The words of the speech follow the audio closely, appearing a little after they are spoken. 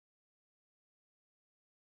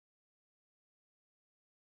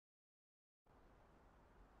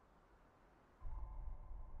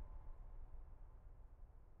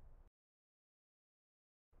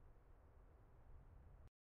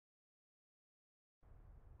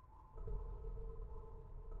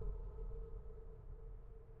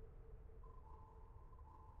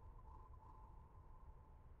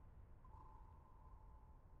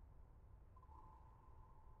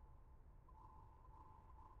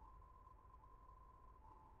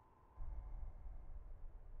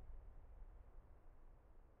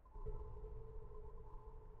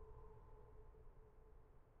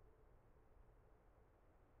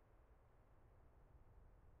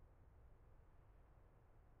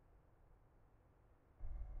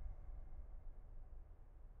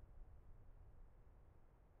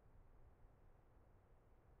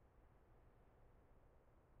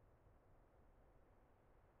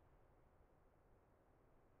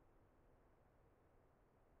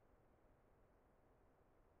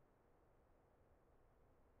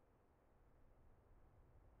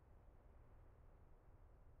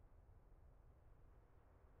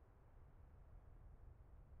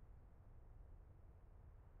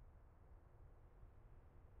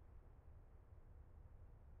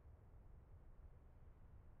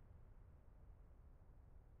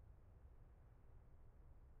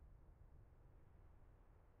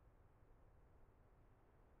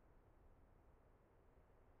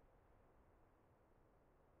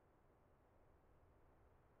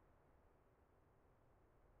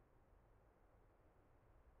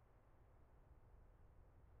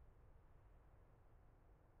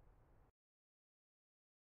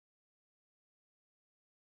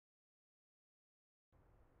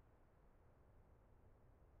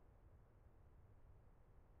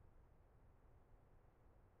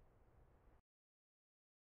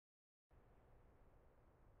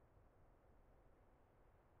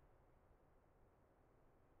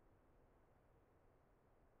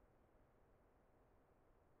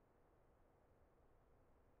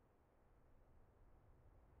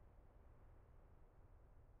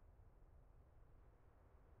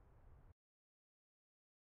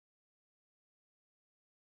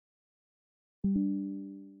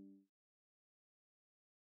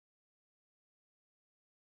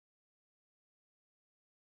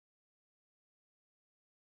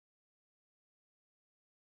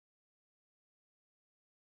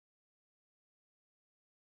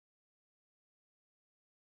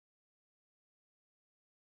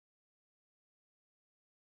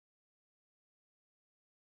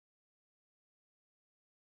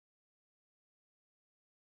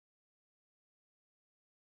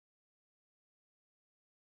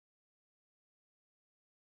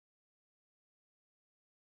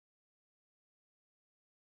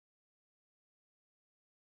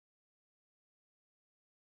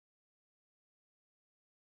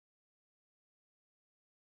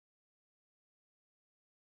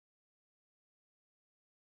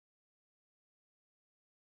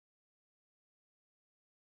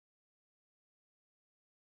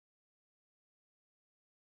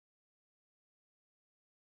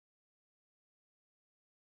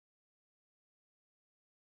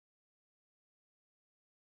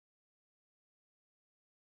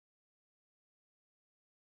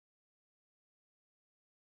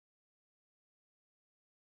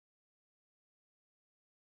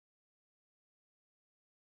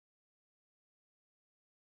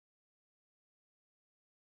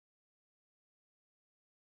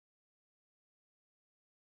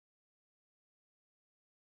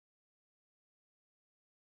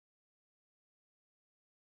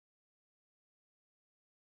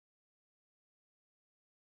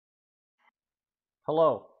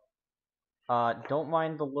Hello. Don't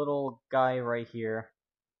mind the little guy right here.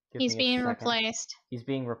 Give He's me a being second. replaced. He's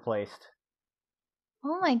being replaced.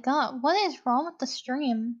 Oh my god, what is wrong with the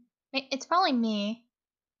stream? It's probably me.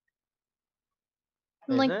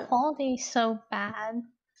 Is Like, it? quality's so bad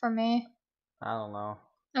for me. I don't know.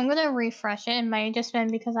 I'm gonna refresh it. It might have just been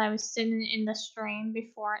because I was sitting in the stream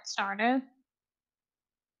before it started.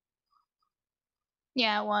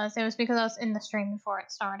 Yeah, it was. It was because I was in the stream before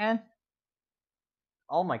it started.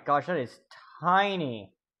 Oh my gosh, that is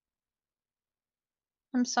tiny.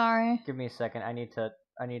 I'm sorry. Give me a second. I need to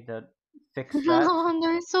fix that. No,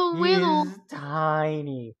 they're so little. He's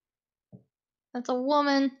tiny. That's a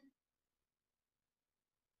woman.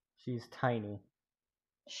 She's tiny.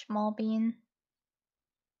 Small bean.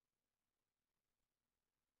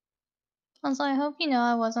 Also, I hope you know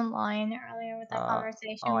I wasn't lying earlier with that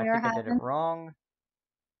conversation Oh, I we were think I did having. it wrong.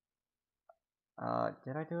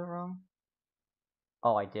 Did I do it wrong?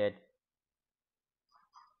 Oh, I did.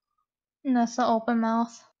 And that's the open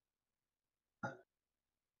mouth.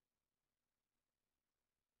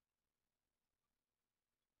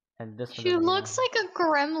 And this She looks like a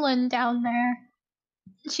gremlin down there.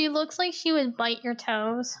 She looks like she would bite your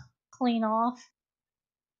toes clean off.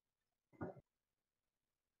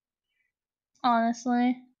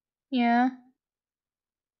 Honestly. Yeah.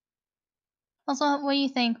 Also, what do you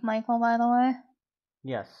think, Michael, by the way?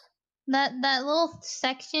 Yes. That little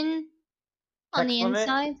section on Text the limit?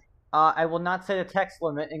 inside? I will not set a text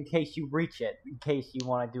limit in case you reach it, in case you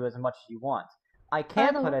want to do as much as you want. I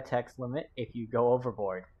can put a text limit if you go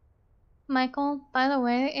overboard. Michael, by the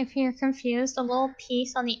way, if you're confused, the little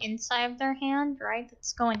piece on the inside of their hand, right,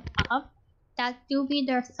 that's going up, that do be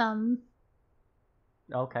their thumb.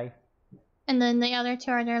 Okay. And then the other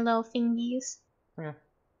two are their little fingies. Okay.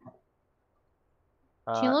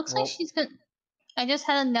 She looks like she's gonna... I just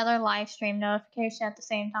had another live stream notification at the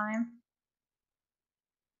same time.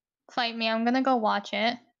 Fight me, I'm gonna go watch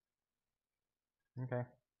it. Okay.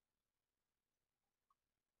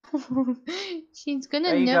 She's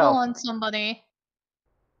gonna nibble on somebody.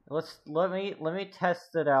 Let me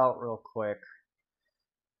test it out real quick.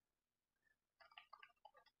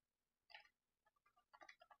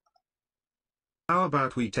 How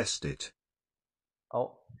about we test it?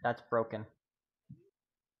 Oh, that's broken.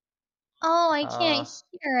 Oh, I can't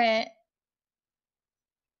hear it.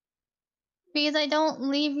 Because I don't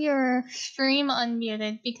leave your stream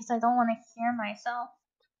unmuted because I don't want to hear myself.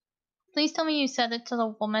 Please tell me you said it to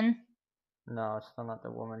the woman. No, it's still not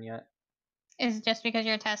the woman yet. Is it just because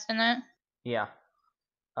you're testing it? Yeah.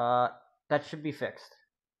 That should be fixed.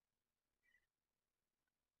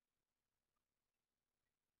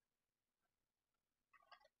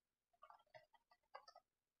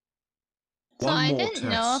 So I didn't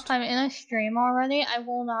know if I'm in a stream already. I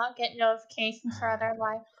will not get notifications for other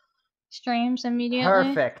live streams immediately.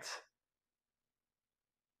 Perfect.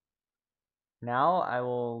 Now I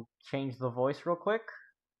will change the voice real quick.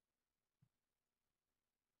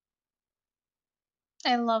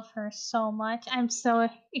 I love her so much. I'm so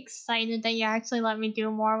excited that you actually let me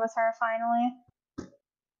do more with her finally.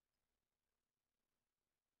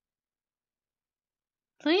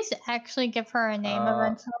 Please actually give her a name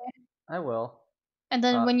eventually. I will. And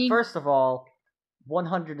then when you... First of all,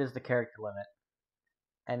 100 is the character limit.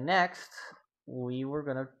 And next, we were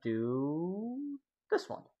gonna do this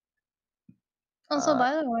one. Also,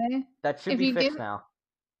 by the way, that should be fixed now.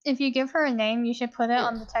 If you give her a name, you should put it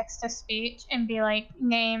on the text-to-speech and be like,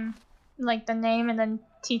 name, like the name and then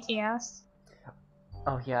TTS.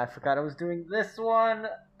 Oh yeah, I forgot I was doing this one.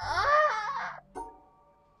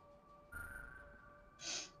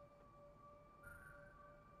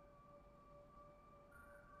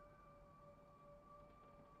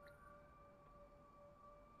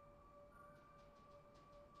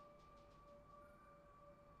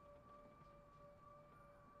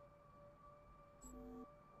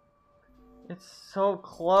 It's so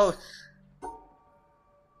close.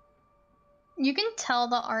 You can tell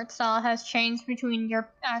the art style has changed between your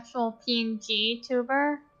actual PNG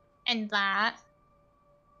tuber and that.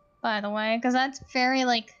 By the way, because that's very,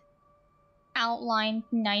 like, outlined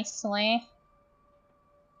nicely.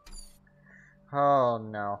 Oh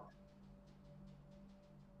no.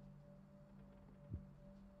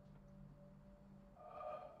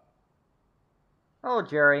 Oh,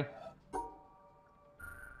 Jerry.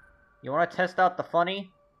 You want to test out the funny?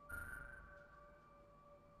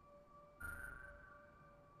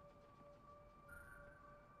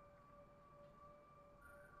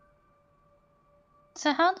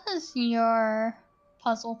 So how does your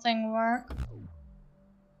puzzle thing work?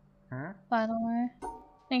 Huh? By the way?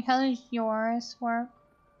 Like, how does yours work?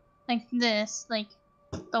 Like this, like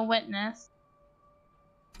the witness.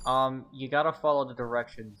 You gotta follow the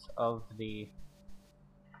directions of the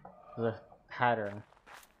pattern.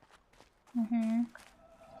 Mm-hmm.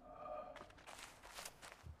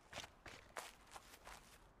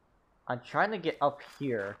 I'm trying to get up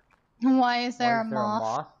here. Why is there Why a is there moth? a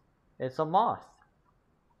moth? It's a moth.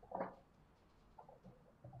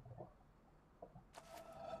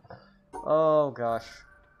 Oh gosh.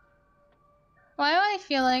 Why do I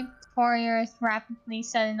feel like Courier is rapidly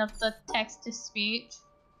setting up the text-to-speech?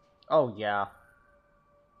 Oh yeah.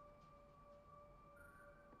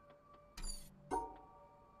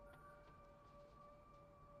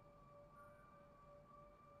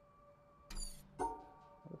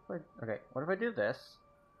 Okay, what if I do this?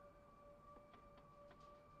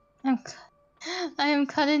 I am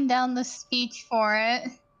cutting down the speech for it.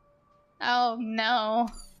 Oh no.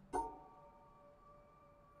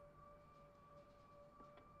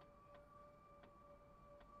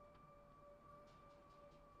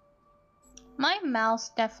 My mouse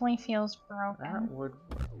definitely feels broken. That would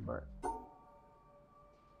work, but...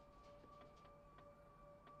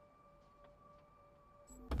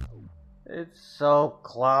 It's so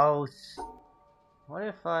close. What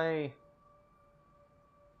if I...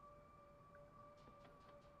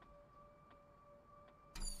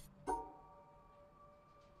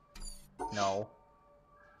 No.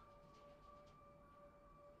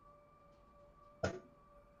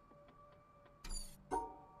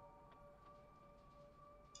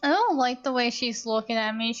 I don't like the way she's looking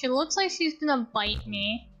at me. She looks like she's gonna bite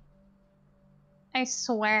me. I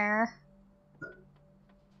swear.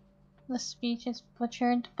 The speech is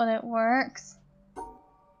butchered, but it works.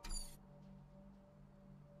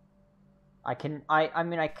 I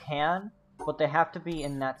mean I can, but they have to be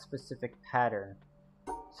in that specific pattern.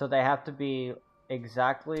 So they have to be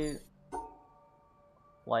exactly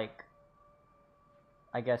like,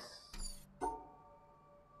 I guess,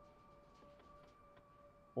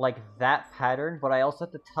 like that pattern, but I also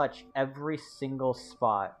have to touch every single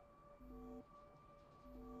spot.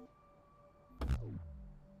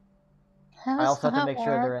 I also have to make sure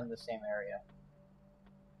they're in the same area.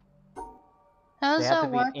 How does They have that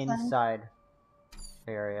to be work inside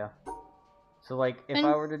the area. So like, if then?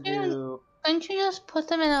 I were to do... Couldn't you just put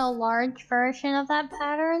them in a large version of that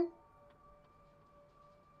pattern?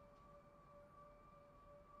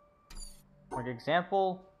 For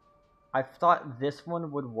example, I thought this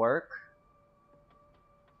one would work,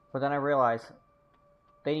 but then I realized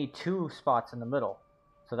they need 2 spots in the middle,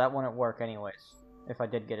 so that wouldn't work anyways, if I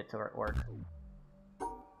did get it to work.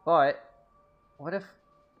 But, what if...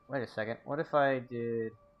 Wait a second, what if I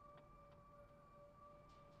did...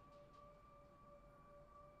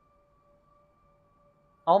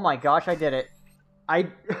 Oh my gosh, I did it!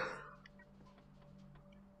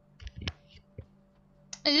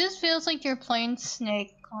 It just feels like you're playing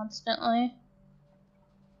Snake constantly.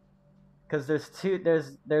 Because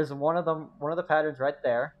there's one of the patterns right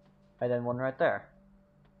there, and then one right there.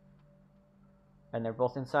 And they're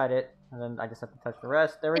both inside it, and then I just have to touch the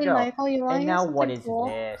rest. There we go. Michael, you want and now what something is cool?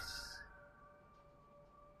 this?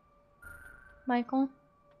 Michael?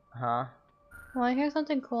 Huh? Want to hear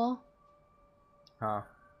something cool? Huh?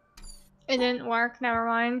 It didn't work, never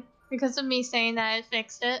mind. Because of me saying that, it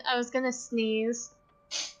fixed it. I was gonna sneeze.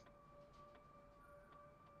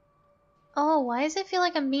 Oh, why does it feel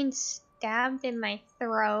like I'm being stabbed in my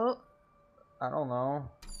throat? I don't know.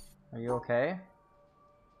 Are you okay?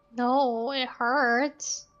 No, it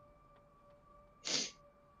hurts.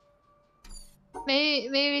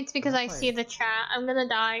 Maybe it's because I see the chat. I'm gonna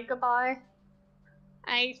die. Goodbye.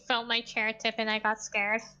 I felt my chair tip and I got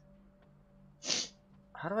scared.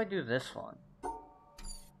 How do I do this one?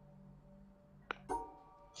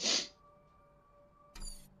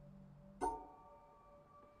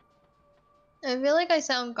 I feel like I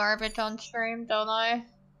sound garbage on stream, don't I?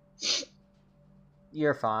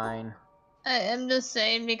 You're fine. I am just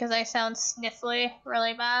saying because I sound sniffly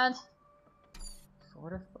really bad. So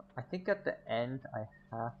what if... I think at the end I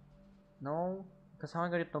have... No? Because how am I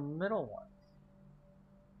gonna get the middle one?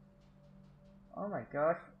 Oh my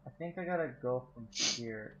gosh. I think I gotta go from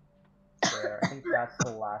here to there. I think that's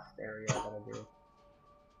the last area I gotta do.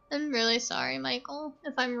 I'm really sorry, Michael,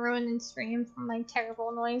 if I'm ruining stream from my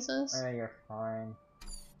terrible noises. You're fine.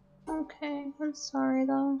 Okay, I'm sorry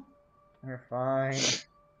though. You're fine.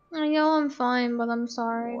 I know I'm fine, but I'm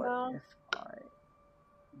sorry What though. if I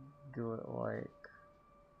do it like...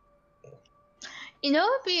 You know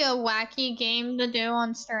it'd be a wacky game to do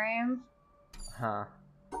on stream? Huh.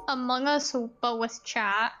 Among Us, but with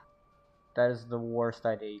chat. That is the worst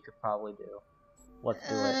idea you could probably do. Let's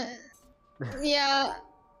do it. Yeah.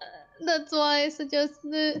 That's why I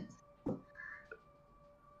suggested it.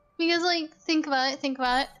 Because, like, think about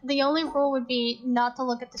it. The only rule would be not to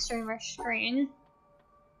look at the streamer's screen.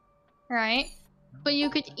 Right? But you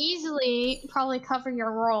could easily probably cover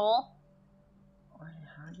your role.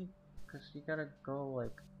 How do you... Because you gotta go,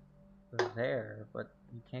 like, there, but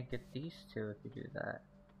you can't get these two if you do that.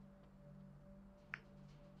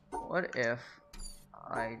 What if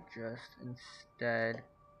I just instead...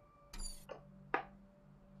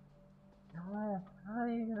 No, how are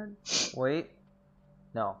you gonna... Wait.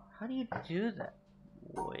 No, how do you do that?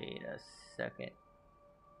 Wait a second.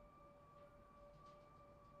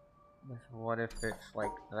 What if it's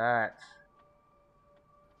like that?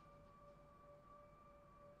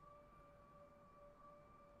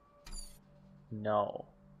 No.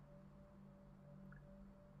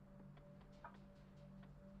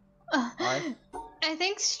 I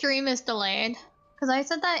think stream is delayed. Because I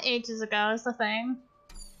said that ages ago is the thing.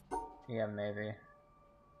 Yeah, maybe.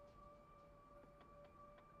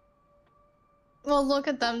 Well, look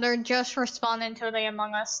at them. They're just responding to the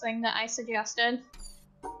Among Us thing that I suggested.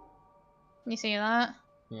 You see that?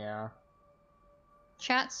 Yeah.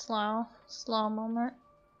 Chat slow. Slow moment.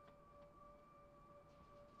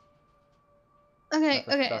 Okay,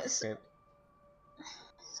 That's a okay.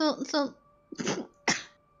 suck So...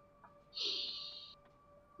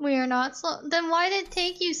 We are not slow. Then why did it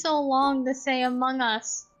take you so long to say Among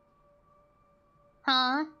Us?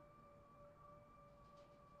 Huh?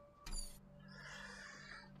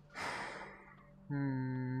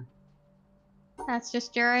 That's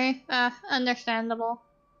just jury. Understandable.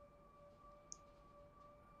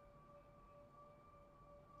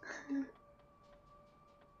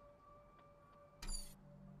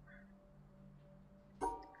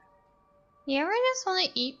 You ever just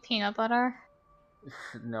want to eat peanut butter?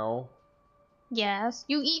 No. Yes.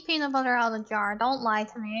 You eat peanut butter out of the jar. Don't lie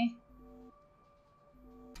to me.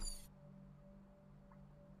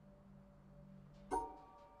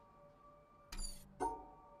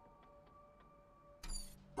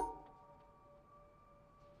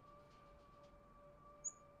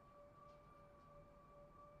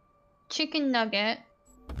 Chicken nugget.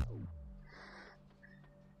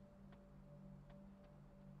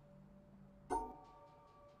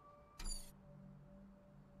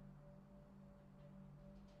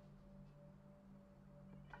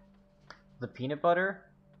 The peanut butter?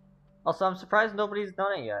 Also, I'm surprised nobody's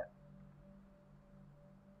done it yet.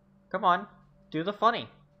 Come on, do the funny.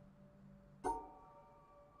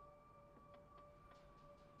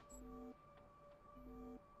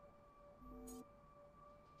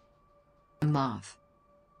 Moth.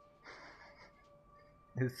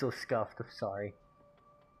 It's so scuffed, I'm sorry.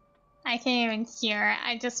 I can't even hear it.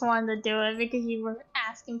 I just wanted to do it because you were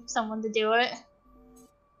asking someone to do it.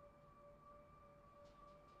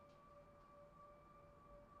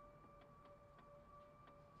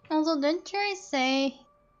 Also, didn't Jerry say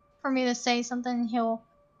for me to say something? He'll,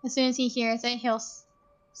 as soon as he hears it, he'll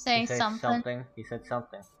say He said something. He said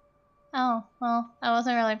something. Oh, well, I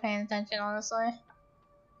wasn't really paying attention, honestly.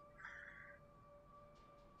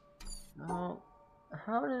 Well,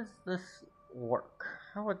 how does this work?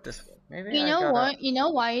 How would this work? Maybe You know what? You know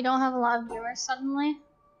why you don't have a lot of viewers suddenly?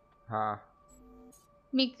 Huh.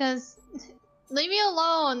 Because, leave me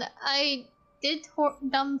alone. I did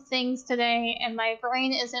dumb things today, and my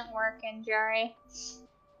brain isn't working, Jerry.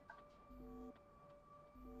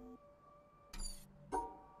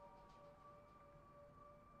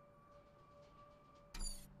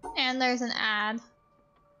 And there's an ad.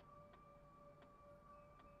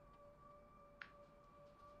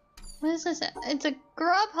 What is this? It's a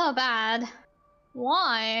Grubhub ad.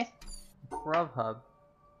 Why? Grubhub.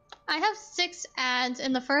 I have 6 ads,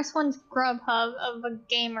 and the first one's Grubhub of a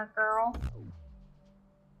gamer girl.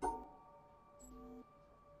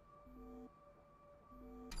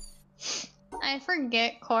 I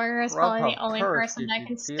forget Cora is probably the only person that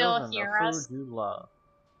can still hear us. Food you love.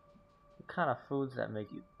 What kind of foods that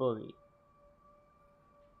make you boogie?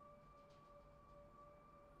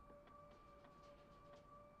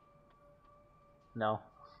 No.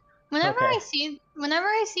 Whenever Okay.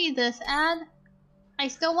 I see this ad, I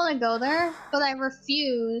still want to go there, but I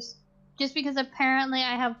refuse, just because apparently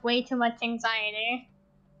I have way too much anxiety.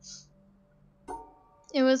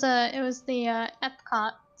 It was the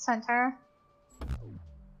Epcot Center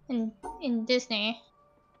in Disney.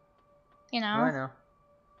 You know. I know.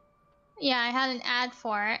 Yeah, I had an ad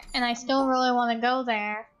for it, and I still really want to go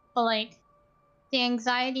there, but like, the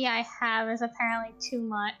anxiety I have is apparently too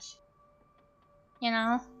much. You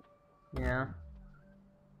know? Yeah.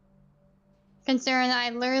 Considering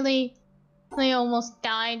I literally almost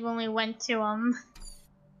died when we went to them.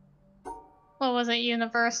 What was it,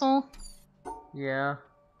 Universal? Yeah.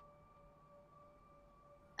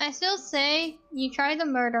 I still say you tried to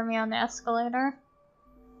murder me on the escalator.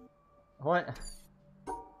 What?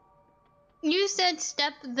 You said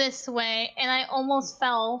step this way, and I almost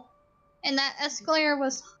fell. And that escalator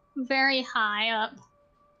was very high up.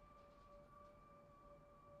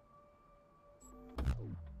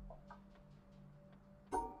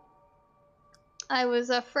 I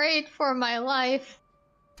was afraid for my life.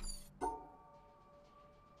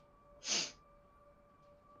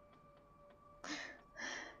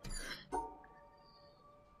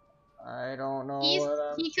 I don't know He what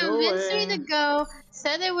I'm convinced me to doing. go,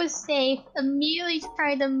 said it was safe, immediately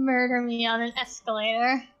tried to murder me on an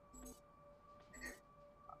escalator.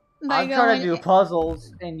 By I'm trying to going, do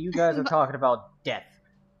puzzles, and you guys are talking about death.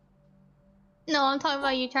 no, I'm talking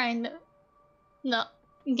about you trying to, no,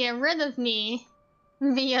 get rid of me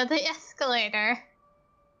via the escalator.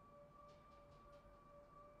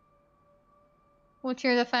 What's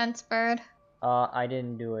your defense, Bird? I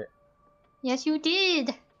didn't do it. Yes, you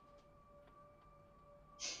did.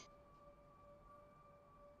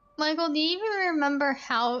 Michael, do you even remember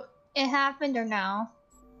how it happened or no?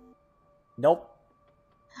 Nope.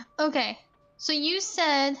 Okay, so you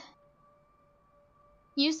said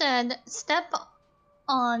step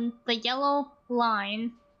on the yellow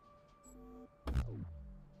line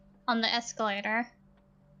on the escalator.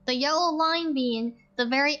 The yellow line being the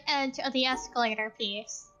very edge of the escalator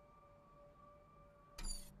piece.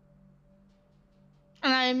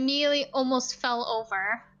 And I immediately almost fell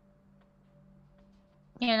over.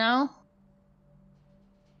 You know?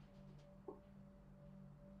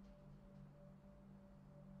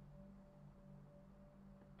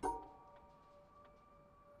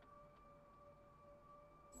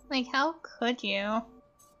 Like, how could you?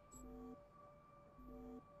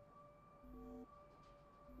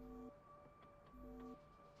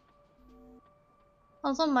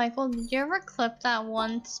 Also, Michael, did you ever clip that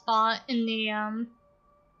one spot in the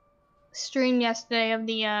stream yesterday of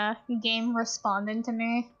the game responding to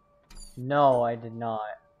me? No, I did not.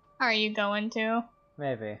 Are you going to?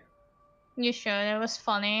 Maybe. You should, it was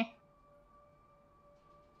funny.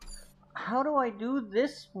 How do I do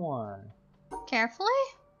this one? Carefully?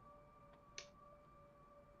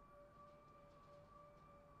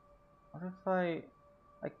 What if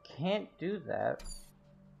I can't do that.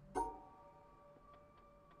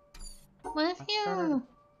 What if you...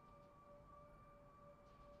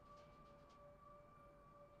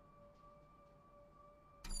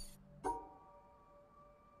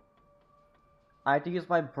 I have to use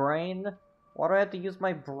my brain? Why do I have to use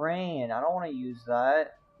my brain? I don't want to use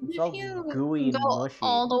that. It's so If you gooey and go mushy.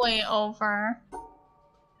 all the way over.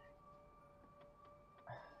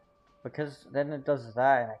 Because then it does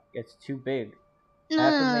that and it's too big.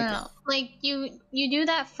 No. Like, you do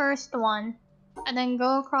that first one, and then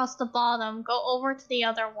go across the bottom, go over to the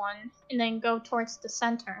other one, and then go towards the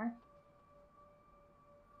center.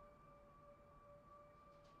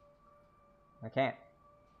 I can't.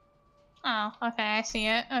 Oh, okay, I see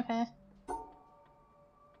it. Okay.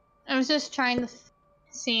 I was just trying to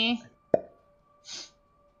see.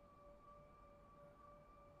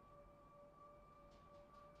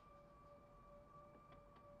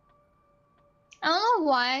 I don't know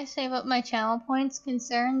why I save up my channel points,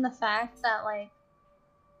 considering the fact that, like,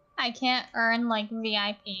 I can't earn, like,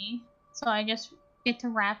 VIP. So I just get to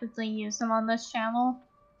rapidly use them on this channel.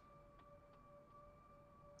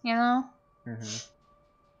 You know? Mm-hmm.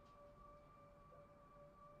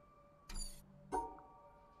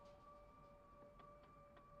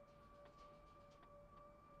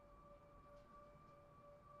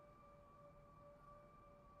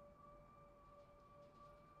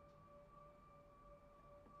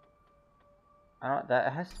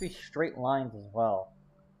 That has to be straight lines as well.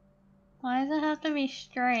 Why does it have to be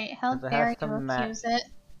straight? How 'Cause it dare has to you accuse it?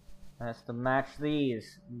 It has to match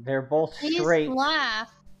these. They're both Please straight. laugh.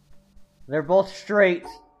 They're both straight.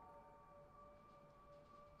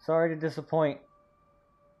 Sorry to disappoint.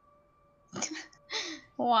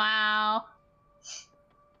 Wow.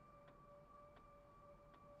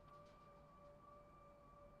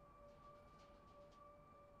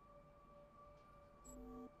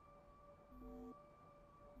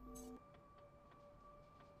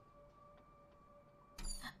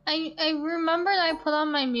 I remembered I put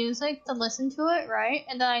on my music to listen to it, right?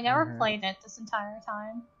 And then I never Mhm. played it this entire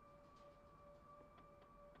time.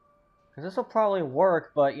 Because this will probably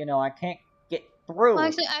work, but you know, I can't get through. Well,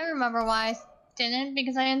 actually, I remember why I didn't,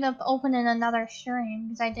 because I ended up opening another stream,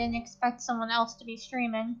 because I didn't expect someone else to be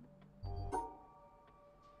streaming.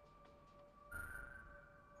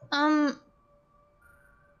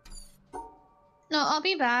 No, I'll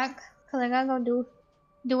be back. Cause I gotta go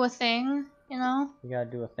do a thing, you know? You gotta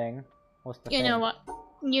do a thing. What's the You thing? know what?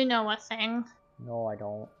 You know what thing. No, I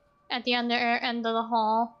don't. At the end of the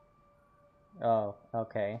hall. Oh,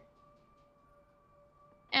 okay.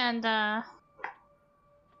 And, when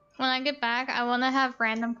I get back, I wanna have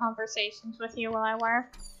random conversations with you while I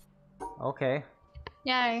work. Okay.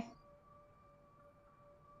 Yay.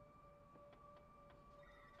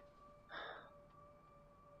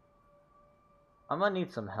 I'm gonna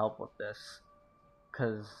need some help with this.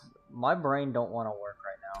 Cause my brain don't want to work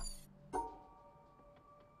right now.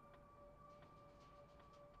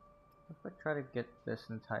 If I try to get this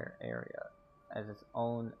entire area as its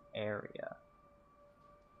own area.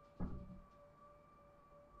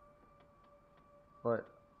 But,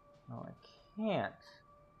 no, I can't.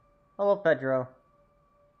 Hello, Pedro.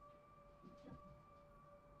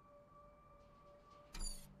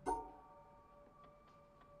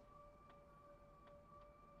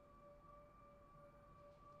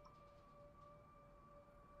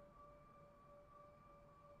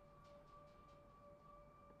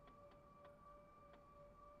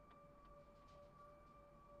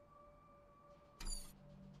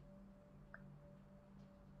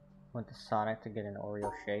 Went to Sonic to get an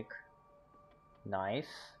Oreo shake. Nice.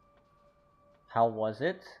 How was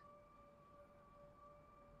it?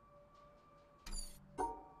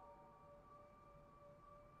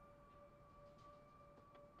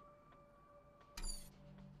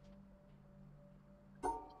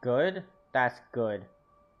 Good? That's good.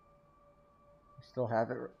 I still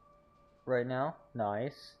have it right now.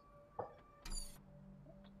 Nice.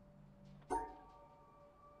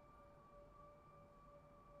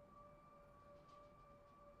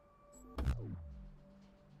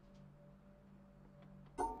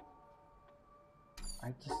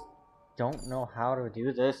 I just don't know how to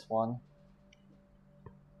do this one.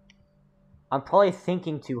 I'm probably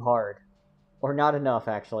thinking too hard. Or not enough,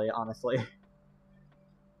 actually, honestly.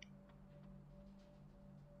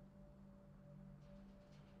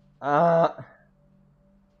 I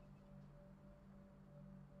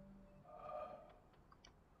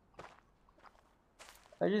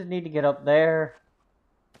just need to get up there.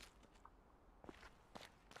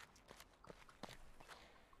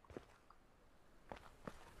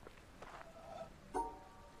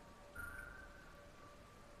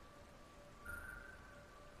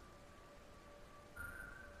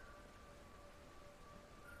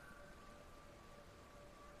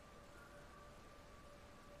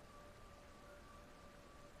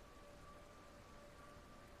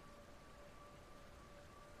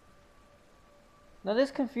 Now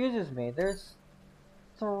this confuses me. There's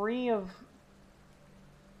 3 of...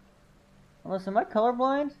 Unless, am I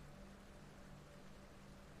colorblind?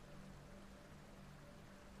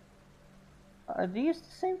 Are these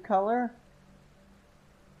the same color?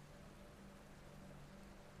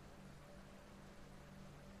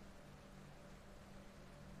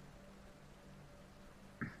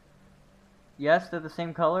 Yes, they're the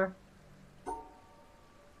same color?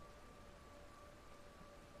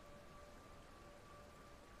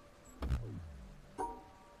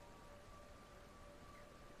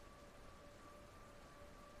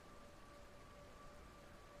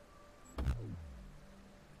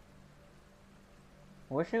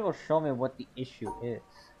 I wish it will show me what the issue is.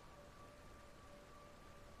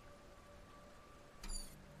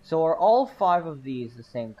 So are all 5 of these the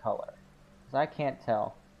same color? Because I can't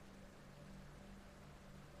tell.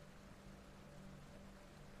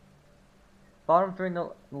 Bottom 3 in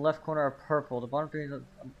the left corner are purple. The bottom 3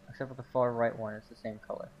 except for the far right one is the same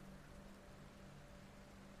color.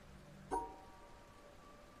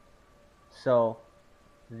 So,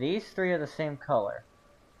 these 3 are the same color.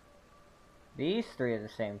 These 3 are the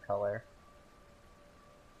same color.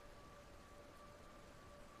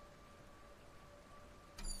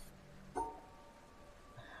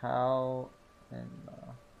 How in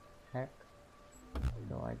the heck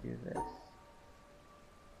do I do this?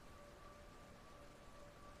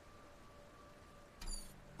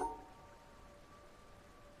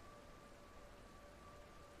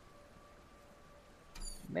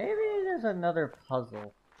 Maybe there's another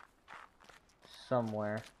puzzle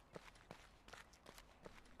somewhere.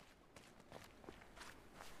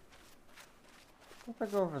 What if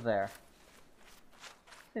I go over there?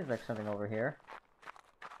 Seems like something over here.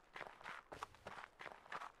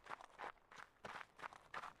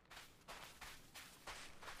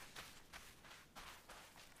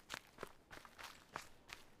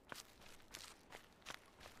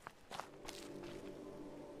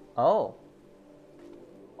 Oh.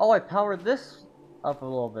 Oh, I powered this up a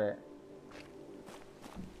little bit.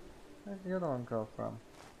 Where'd the other one go from?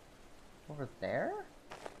 Over there?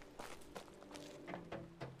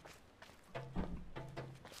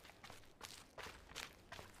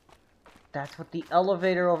 That's what the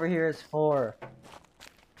elevator over here is for.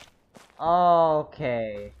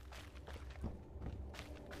 Okay.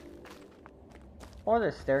 Or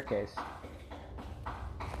the staircase.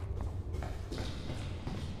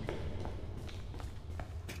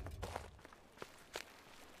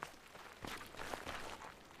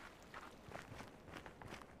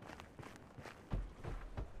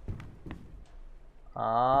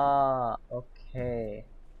 Ah, okay.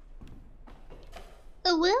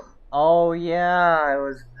 Oh, well? Oh yeah, it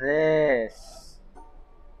was this.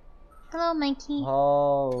 Hello, Mikey.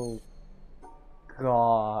 Oh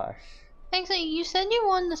gosh. Actually, you said you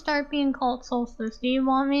wanted to start being called Solstice. Do you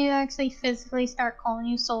want me to actually physically start calling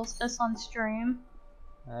you Solstice on stream?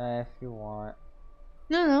 If you want.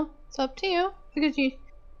 No, it's up to you. Because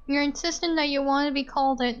you're insisting that you want to be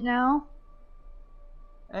called it now.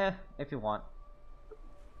 If you want.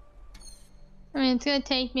 I mean, it's gonna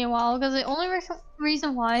take me a while, because the only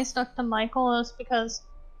reason why I stuck to Michael is because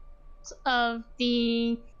of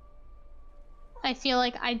the... I feel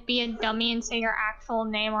like I'd be a dummy and say your actual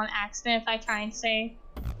name on accident if I try and say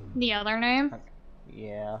the other name.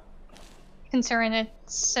 Yeah. Considering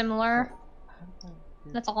it's similar.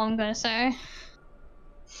 That's all I'm gonna say.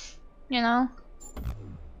 You know?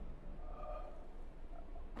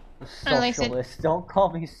 Socialist. Don't call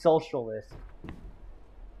me socialist.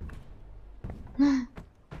 How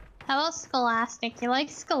about Scholastic? You like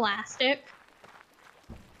Scholastic?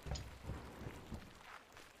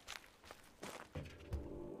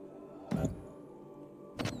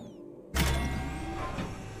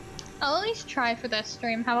 I'll at least try for this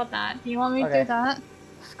stream. How about that? Do you want me to do that?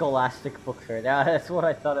 Scholastic Book Fair. Yeah, that's what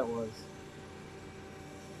I thought it was.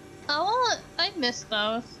 I miss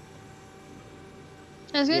those.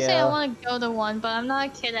 I was gonna say I want to go to one, but I'm not a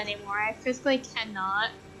kid anymore. I physically cannot.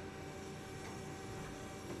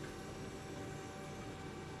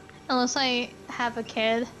 Unless I have a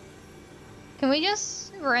kid. Can we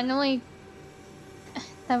just randomly...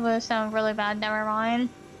 That would sound really bad, never mind.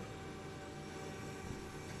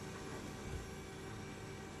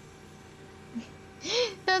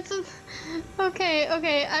 That's... Okay,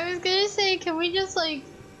 I was gonna say, can we just, like...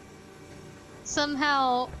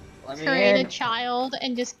 somehow create a child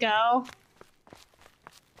and just go?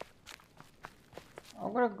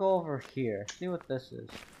 I'm gonna go over here, see what this is.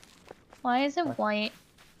 Why is it white?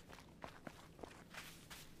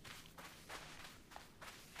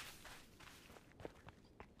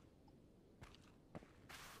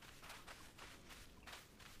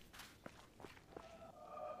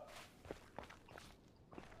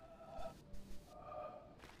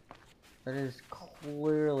 That is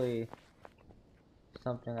clearly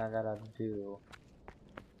something I gotta do.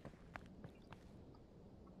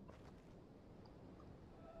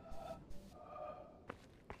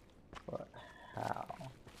 But how?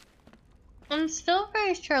 I'm still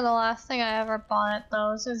pretty sure the last thing I ever bought at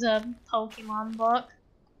those is a Pokemon book.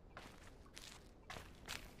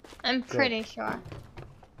 I'm pretty sure.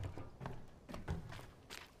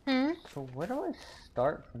 So where do I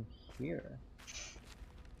start from here?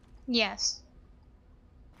 Yes.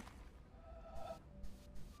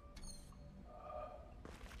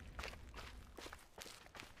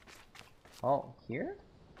 Oh, here?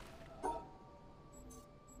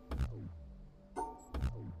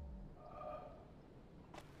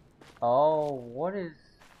 Oh, what is...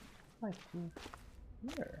 What do I do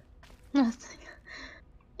here? Nothing.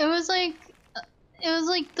 It was like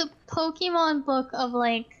the Pokemon book of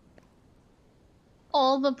like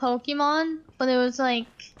all the Pokemon, but it was like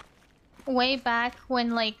way back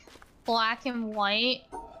when like Black and White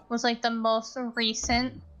was like the most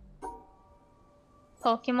recent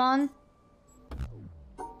Pokemon.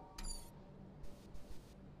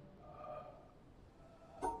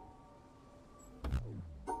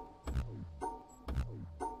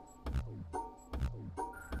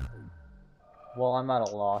 Well, I'm at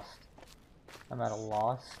a lost. I'm at a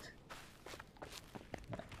lost.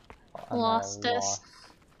 I'm Lostest. at a loss.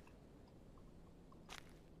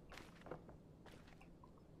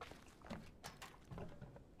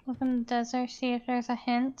 Look in the desert, see if there's a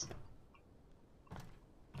hint.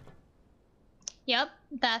 Yep,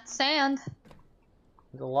 that's sand.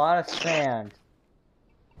 There's a lot of sand.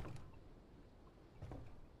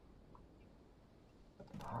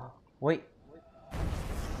 Wait.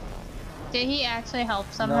 Did he actually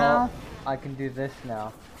help somehow? No, I can do this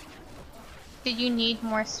now. Did you need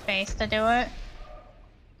more space to do it?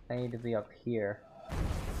 I need to be up here.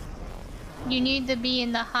 You need to be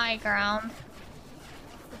in the high ground.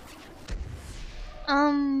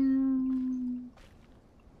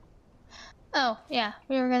 Oh, yeah,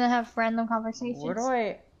 we were gonna have random conversations. Where do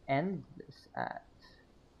I end this at?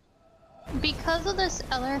 Because of this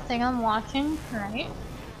other thing I'm watching, right?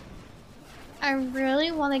 I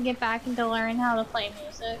really want to get back into learning how to play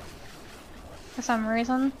music. For some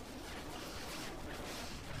reason.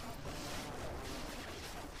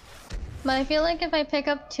 But I feel like if I pick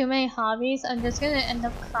up too many hobbies, I'm just gonna end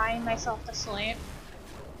up crying myself to sleep.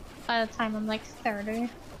 By the time I'm like 30.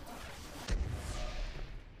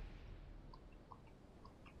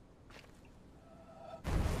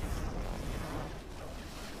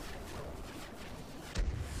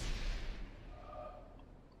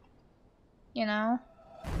 You know?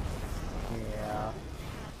 Yeah.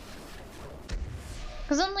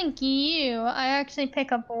 Because unlike you, I actually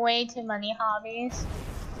pick up way too many hobbies.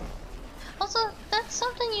 Also, that's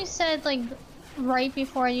something you said like right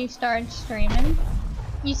before you started streaming.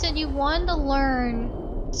 You said you wanted to learn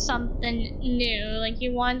something new, like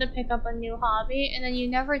you wanted to pick up a new hobby, and then you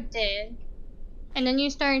never did. And then you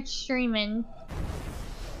started streaming,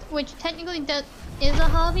 which technically is a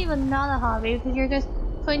hobby, but not a hobby, because you're just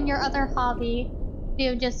putting your other hobby,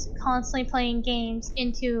 you just constantly playing games,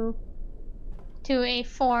 into a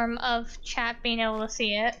form of chat being able to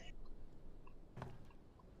see it.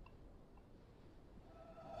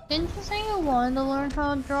 Didn't you say you wanted to learn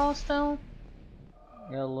how to draw still?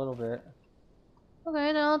 Yeah, a little bit.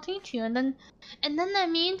 Okay, then I'll teach you, and then that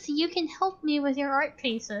means you can help me with your art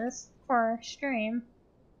pieces for stream.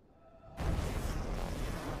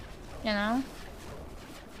 You know?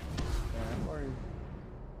 Yeah, I've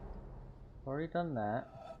already done that.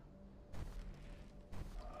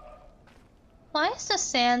 Why is the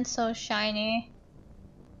sand so shiny?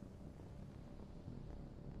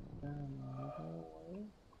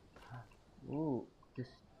 Ooh, just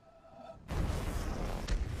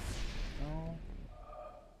no.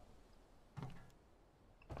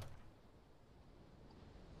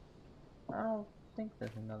 I don't think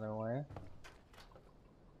there's another way.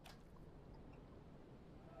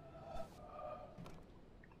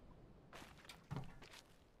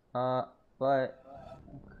 But I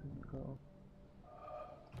couldn't go.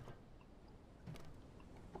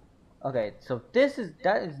 Okay, so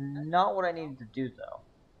that is not what I needed to do though.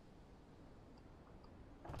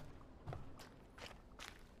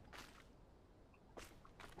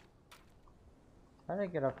 How did I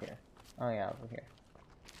get up here? Oh yeah, over here.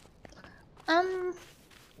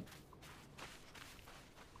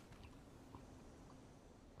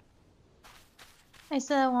 I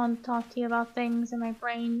said I want to talk to you about things in my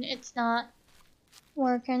brain. It's not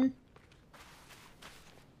working.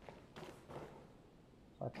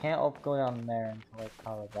 So I can't go down there until I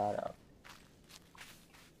power that up.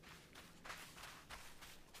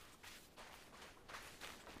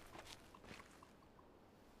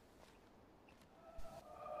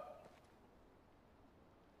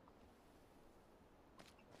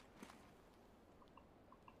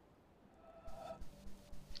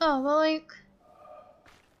 Oh, well, like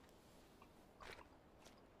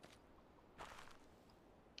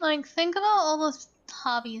think about all those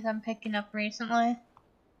hobbies I'm picking up recently.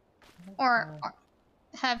 Or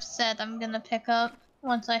have said I'm gonna pick up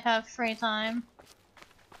once I have free time.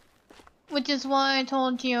 Which is why I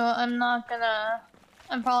told you I'm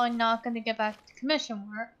probably not gonna get back to commission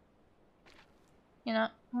work. You know,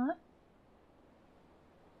 what?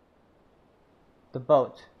 The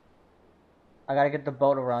boat. I gotta get the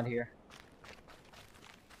boat around here.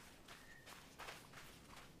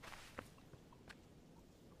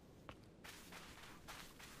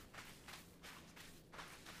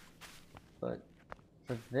 But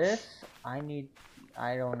for this, I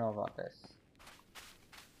don't know about this.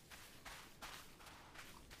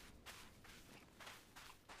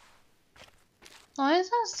 Why does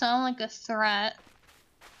that sound like a threat?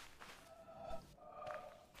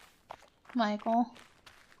 Michael.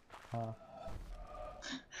 Huh.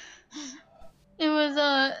 It was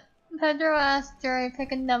Pedro asked Jerry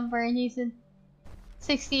pick a number and he said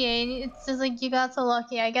 68. It's just like you got so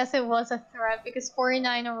lucky. I guess it was a threat because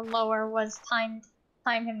 49 or lower was time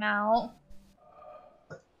him out.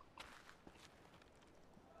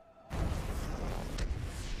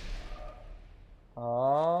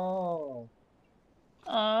 Oh.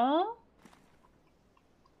 Oh?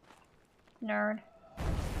 Nerd.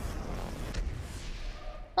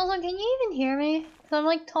 Also, can you even hear me? Cause I'm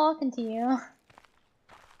like talking to you.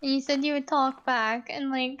 And you said you would talk back and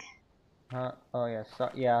like... Huh? Oh yeah, so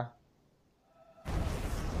yeah.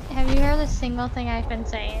 Have you heard a single thing I've been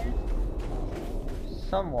saying?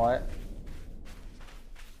 Somewhat.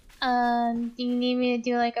 Do you need me to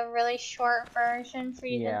do like a really short version for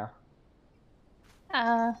you Yeah.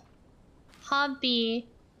 to... Hobby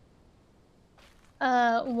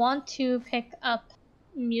want to pick up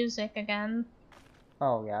music again.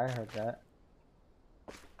 Oh yeah, I heard that.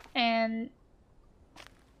 And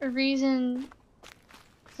a reason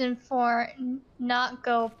for not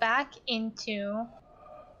go back into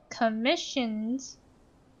commissions,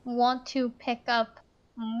 want to pick up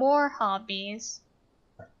more hobbies.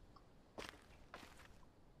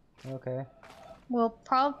 Okay. Will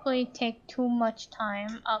probably take too much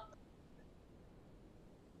time up.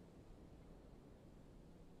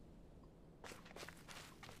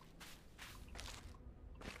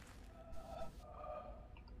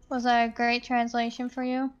 Was that a great translation for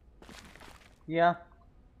you? Yeah.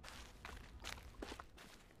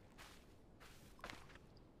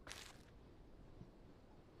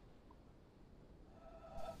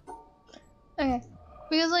 Okay.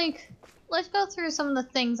 Because like, let's go through some of the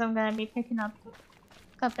things I'm gonna be picking up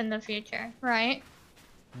in the future, right?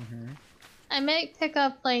 Mhm. I might pick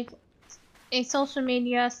up like a social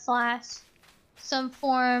media / some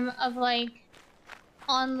form of like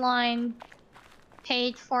online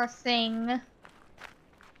paid for thing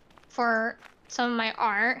for some of my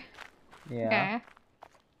art. Yeah. Okay.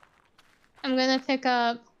 I'm gonna pick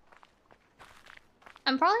up.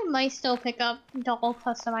 I probably might still pick up doll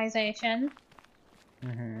customization.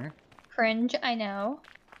 Mhm. Cringe, I know.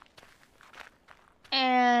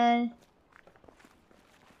 And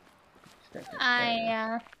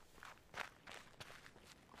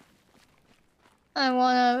I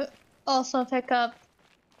wanna also pick up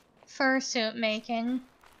fursuit making.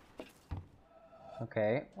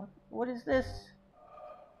 Okay. What is this?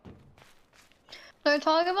 They're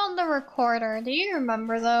talking about the recorder. Do you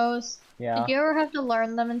remember those? Yeah. Did you ever have to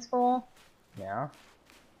learn them in school? Yeah.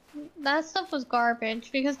 That stuff was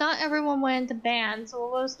garbage because not everyone went into band, so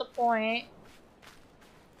what was the point?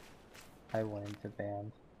 I went into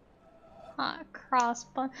band.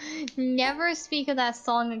 Crossbone. Never speak of that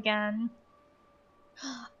song again.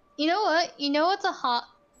 You know what? You know what's a hot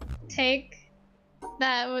take?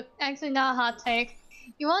 That was actually not a hot take.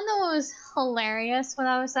 You wanna know what was hilarious when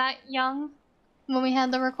I was that young? When we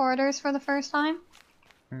had the recorders for the first time?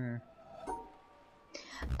 Hmm.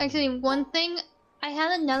 Actually, one thing, I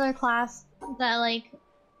had another class that like,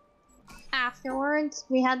 afterwards,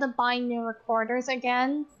 we had to buy new recorders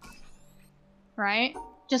again. Right?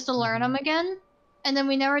 Just to learn them again. And then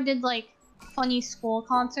we never did like funny school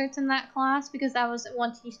concerts in that class because that was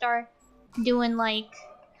once you start doing like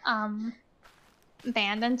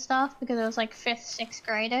band and stuff because it was like 5th, 6th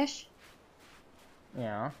grade-ish.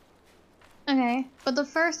 Yeah. Okay, but the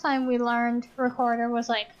first time we learned recorder was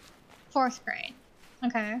like 4th grade.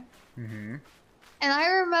 Okay. Mhm. And I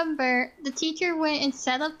remember the teacher went and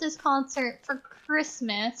set up this concert for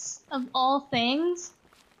Christmas of all things,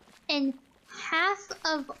 and half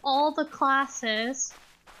of all the classes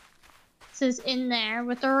is in there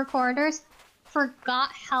with the recorders forgot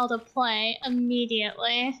how to play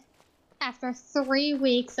immediately after 3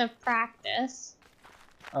 weeks of practice.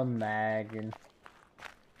 Imagine.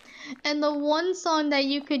 And the one song that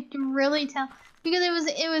you could really tell, because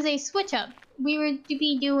it was a switch up. We were to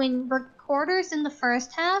be doing recorders in the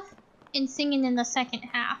first half and singing in the second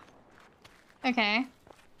half. Okay.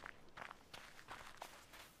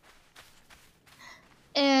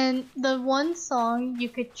 And the one song you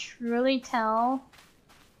could truly tell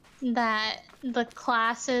that the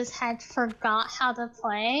classes had forgot how to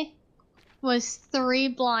play was Three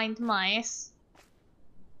Blind Mice.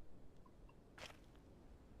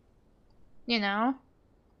 You know?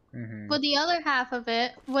 Mhm. But the other half of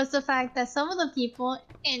it was the fact that some of the people,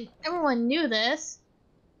 and everyone knew this,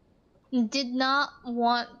 did not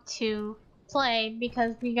want to play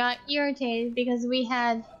because we got irritated because we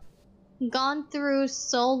had gone through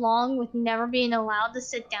so long with never being allowed to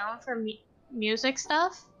sit down for music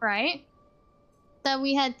stuff, right? That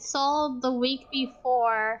we had saw the week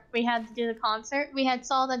before we had to do the concert, we had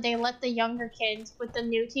saw that they let the younger kids with the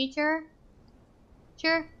new teacher.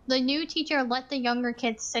 Sure, the new teacher let the younger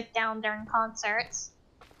kids sit down during concerts.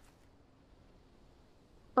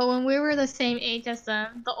 But when we were the same age as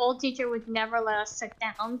them, the old teacher would never let us sit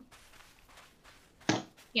down.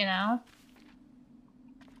 You know?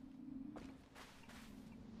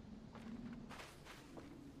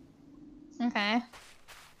 Okay.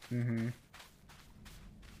 Mhm.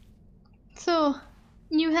 So,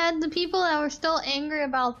 you had the people that were still angry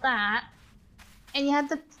about that, and you had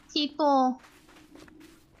the people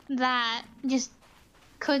that just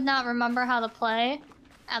could not remember how to play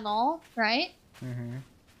at all, right? Mhm.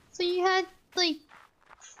 So you had like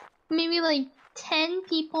maybe like 10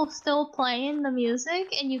 people still playing the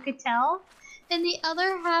music, and you could tell, and the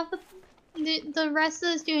other half the rest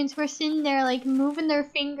of the students were sitting there like moving their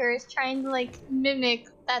fingers, trying to like mimic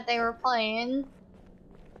that they were playing.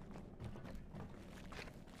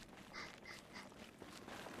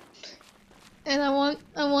 And I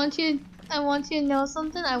want you to know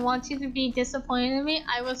something. I want you to be disappointed in me.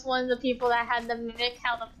 I was one of the people that had to mimic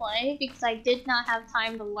how to play because I did not have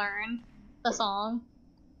time to learn the song.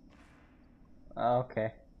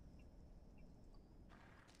 Okay.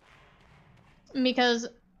 Because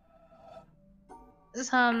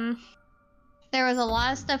there was a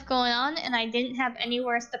lot of stuff going on and I didn't have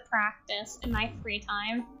anywhere to practice in my free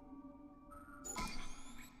time.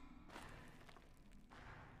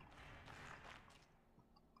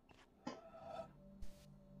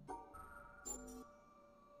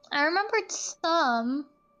 I remembered some,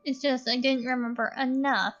 it's just I didn't remember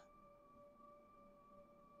enough.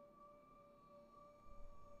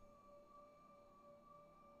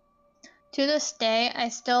 To this day, I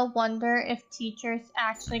still wonder if teachers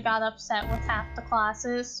actually got upset with half the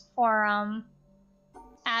classes for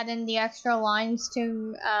adding the extra lines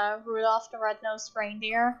to Rudolph the Red-Nosed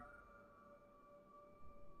Reindeer.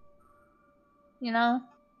 You know?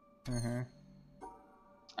 Mm-hmm.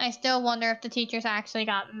 I still wonder if the teachers actually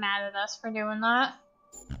got mad at us for doing that.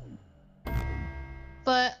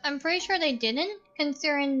 But I'm pretty sure they didn't,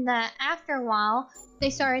 considering that after a while, they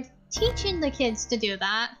started teaching the kids to do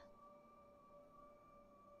that.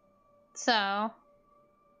 So...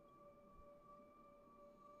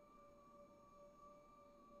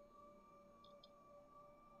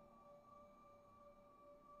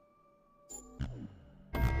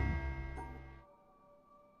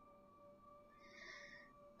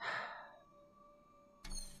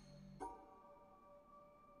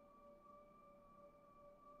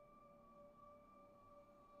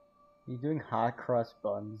 You doing hot cross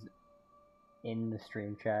buns in the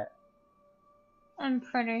stream chat? I'm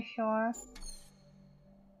pretty sure.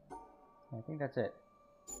 I think that's it.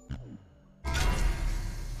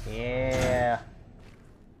 Yeah.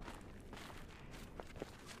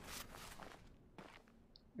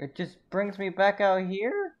 It just brings me back out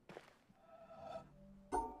here?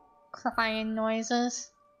 Crying noises.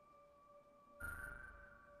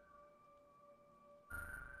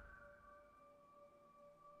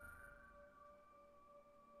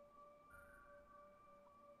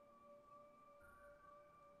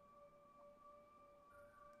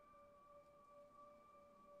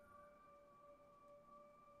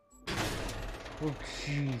 Oh,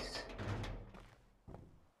 jeez.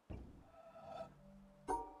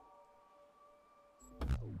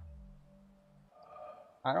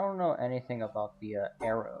 I don't know anything about the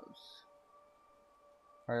arrows.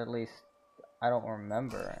 Or at least, I don't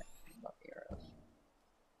remember anything about the arrows.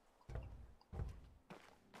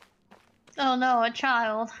 Oh no, a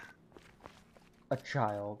child. A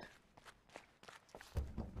child.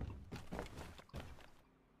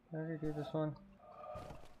 Did I already do this one?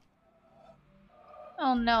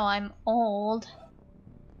 Oh no, I'm old.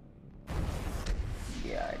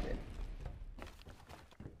 Yeah, I did.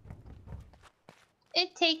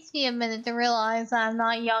 It takes me a minute to realize that I'm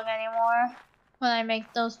not young anymore when I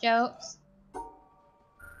make those jokes.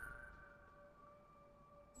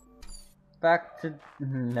 Back to...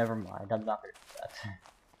 Never mind, I'm not gonna do that.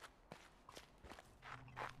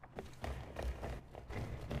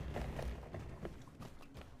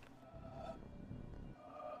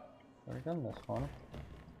 Already done this one.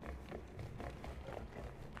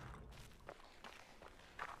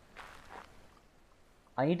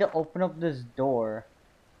 I need to open up this door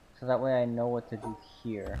so that way I know what to do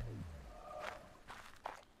here.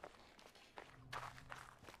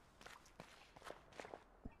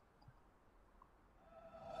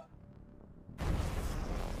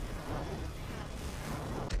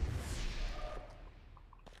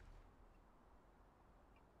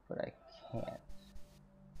 But I can't.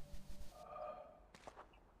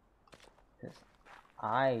 Because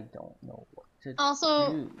I don't know what to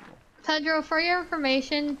Also, do. Pedro, for your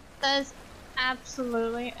information, that is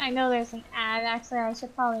absolutely... I know there's an ad, actually I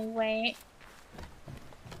should probably wait.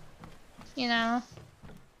 You know?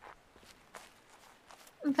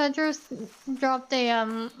 Pedro dropped a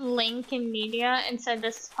link in media and said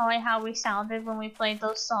this is probably how we sounded when we played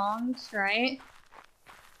those songs, right?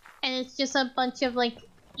 And it's just a bunch of like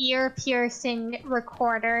ear-piercing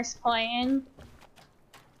recorders playing.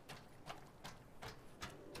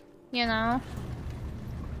 You know?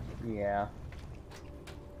 Yeah.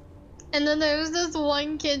 And then there was this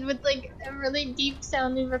one kid with like a really deep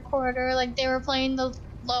sounding recorder, like they were playing the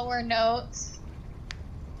lower notes.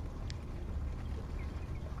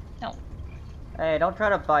 No. Hey, don't try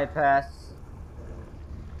to bypass.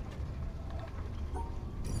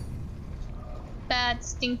 that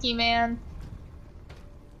stinky man.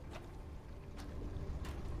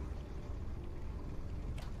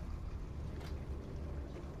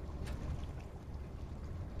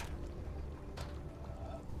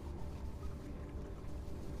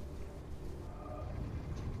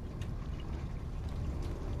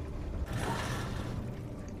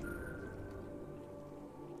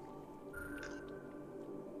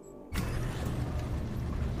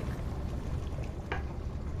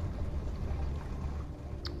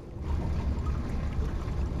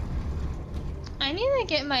 I need to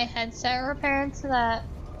get my headset repaired so that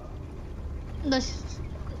the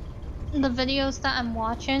videos that I'm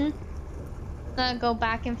watching that go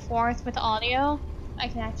back and forth with audio, I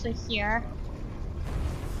can actually hear.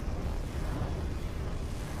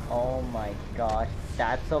 Oh my gosh,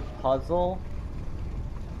 that's a puzzle?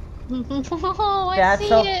 Oh, I That's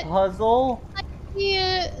see a it. puzzle? I see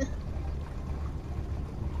it.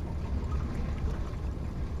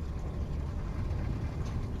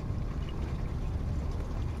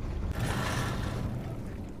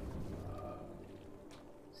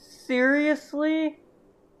 Seriously?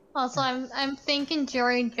 Also, I'm thinking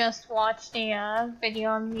Jory just watched a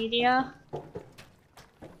video on media.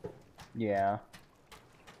 Yeah.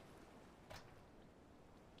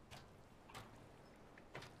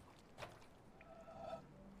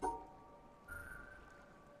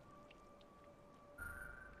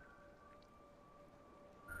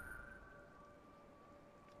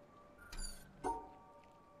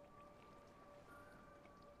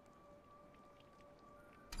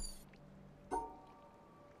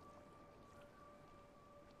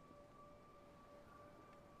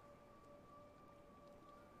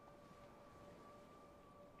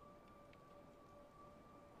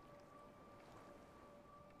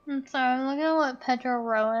 I'm sorry, I'm looking at what Pedro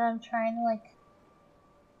wrote and I'm trying to like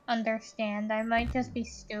understand. I might just be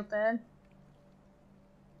stupid.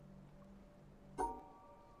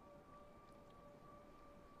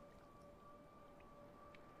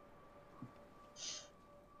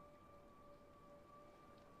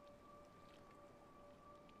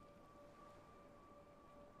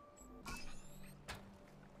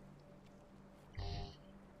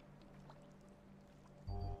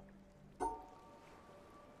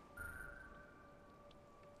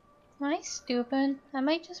 Am I stupid? I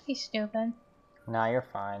might just be stupid. Nah, you're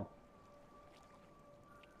fine.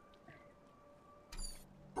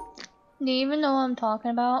 Do you even know what I'm talking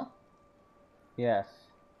about? Yes.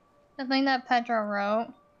 The thing that Pedro wrote.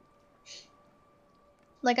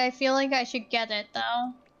 Like, I feel like I should get it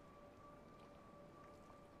though.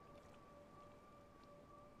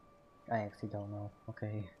 I actually don't know.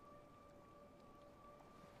 Okay.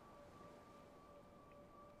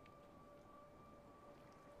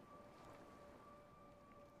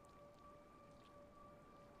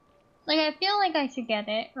 Like, I feel like I should get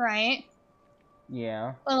it, right?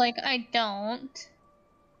 Yeah. But like, I don't.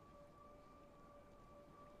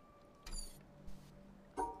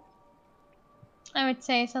 I would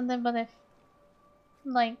say something, but if,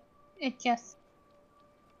 like, it just.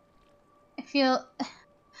 I feel.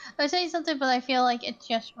 I would say something, but I feel like it's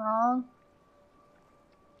just wrong.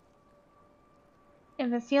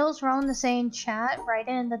 If it feels wrong to say in chat, write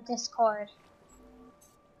it in the Discord.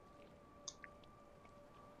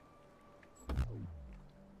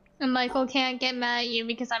 And Michael can't get mad at you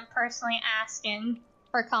because I'm personally asking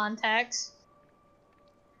for context.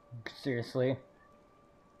 Seriously.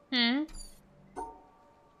 Hmm?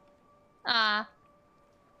 Ah.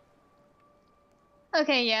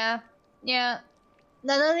 Okay, yeah. Yeah.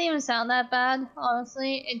 That doesn't even sound that bad,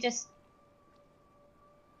 honestly. It just...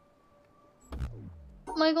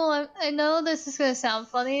 Michael, I know this is gonna sound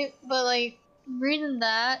funny, but like, reading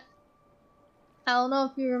that, I don't know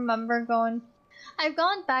if you remember going... I've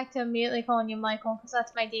gone back to immediately calling you Michael, because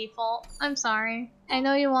that's my default. I'm sorry. I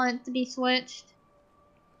know you want it to be switched.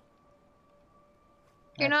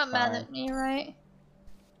 You're That's not mad fine. at me, right?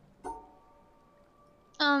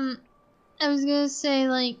 I was gonna say,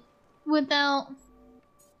 like, without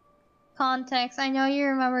context, I know you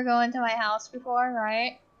remember going to my house before,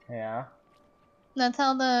 right? Yeah. That's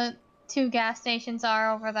how the 2 gas stations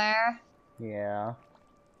are over there. Yeah.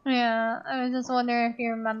 Yeah, I was just wondering if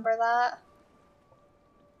you remember that.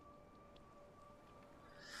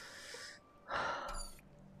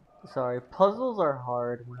 Sorry, puzzles are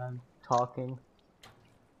hard when I'm talking.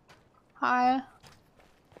 Hi.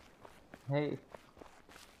 Hey.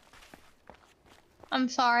 I'm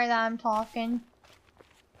sorry that I'm talking.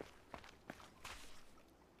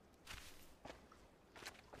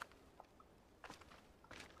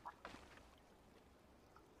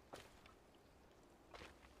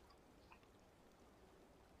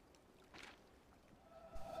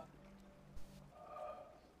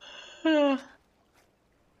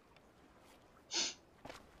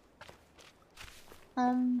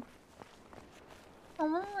 I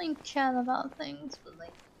wanna like chat about things, but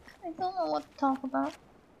like I don't know what to talk about.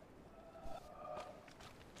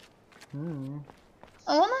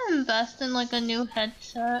 I wanna invest in like a new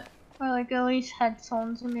headset. Or like at least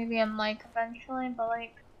headphones or maybe a mic eventually, but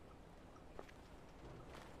like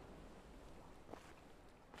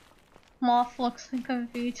Moth looks like a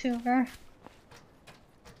VTuber.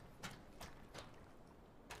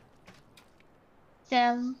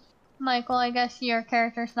 Damn, Michael, I guess your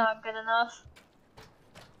character's not good enough.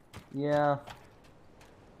 Yeah.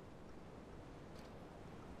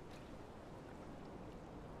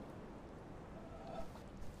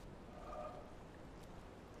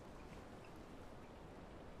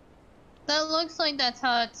 That looks like that's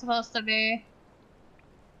how it's supposed to be.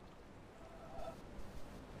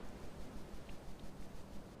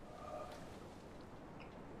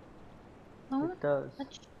 Oh, It does.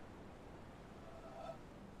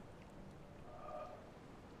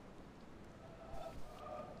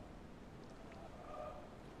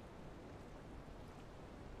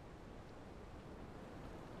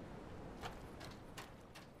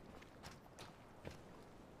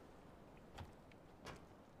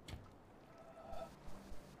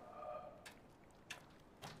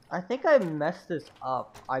 I think I messed this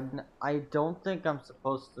up. I don't think I'm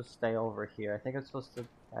supposed to stay over here. I think I'm supposed to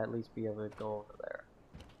at least be able to go over there.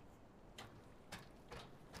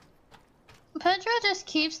 Pedro just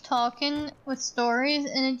keeps talking with stories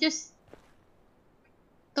and it just...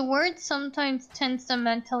 The word sometimes tends to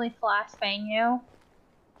mentally flashbang you.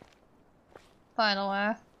 By the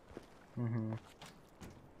way. Mm-hmm.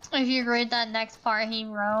 If you read that next part he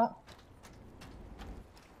wrote.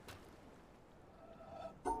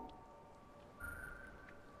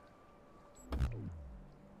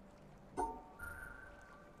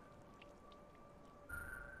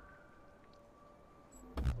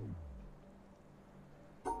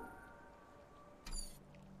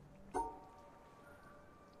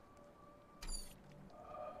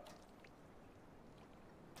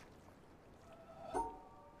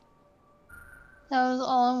 That was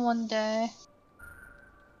all in one day.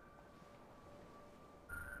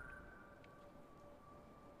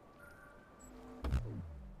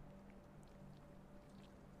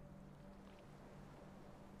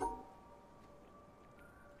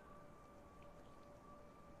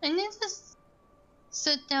 I need to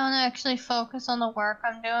sit down and actually focus on the work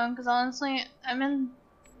I'm doing, because honestly, I'm in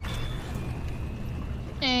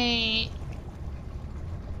a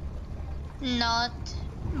not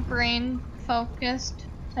brain focused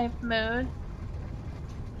type mood.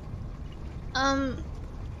 Can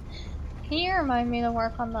you remind me to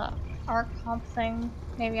work on the art comp thing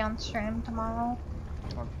maybe on stream tomorrow?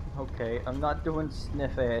 Okay, I'm not doing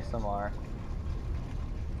sniff ASMR.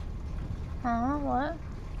 Huh? What?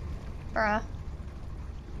 Bruh.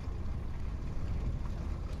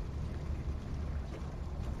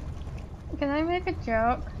 Can I make a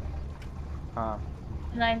joke? Huh.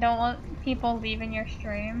 And I don't want people leaving your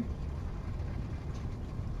stream.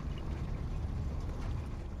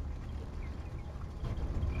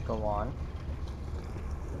 Go on.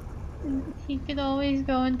 He could always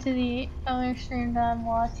go into the other stream that I'm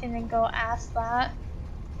watching and go ask that.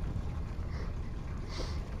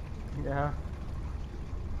 Yeah.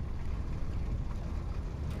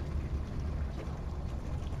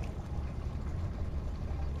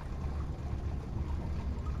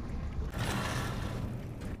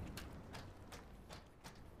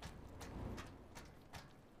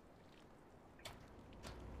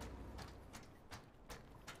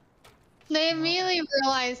 They immediately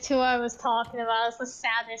realized who I was talking about. It's the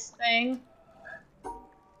saddest thing.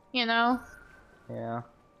 You know? Yeah.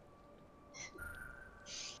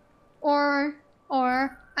 Or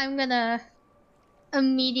I'm gonna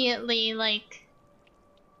immediately, like,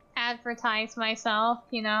 advertise myself,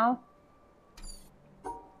 you know?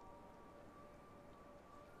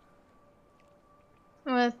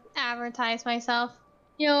 Advertise myself.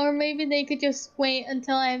 You know, or maybe they could just wait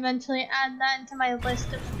until I eventually add that into my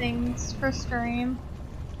list of things for stream.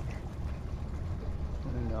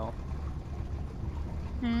 No.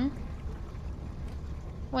 Hmm?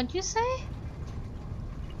 What'd you say?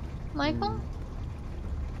 Michael?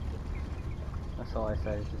 That's all I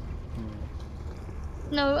said. Just,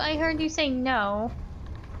 No, I heard you say no.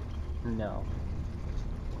 No.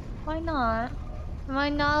 Why not? Am I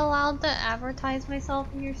not allowed to advertise myself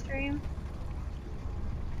in your stream?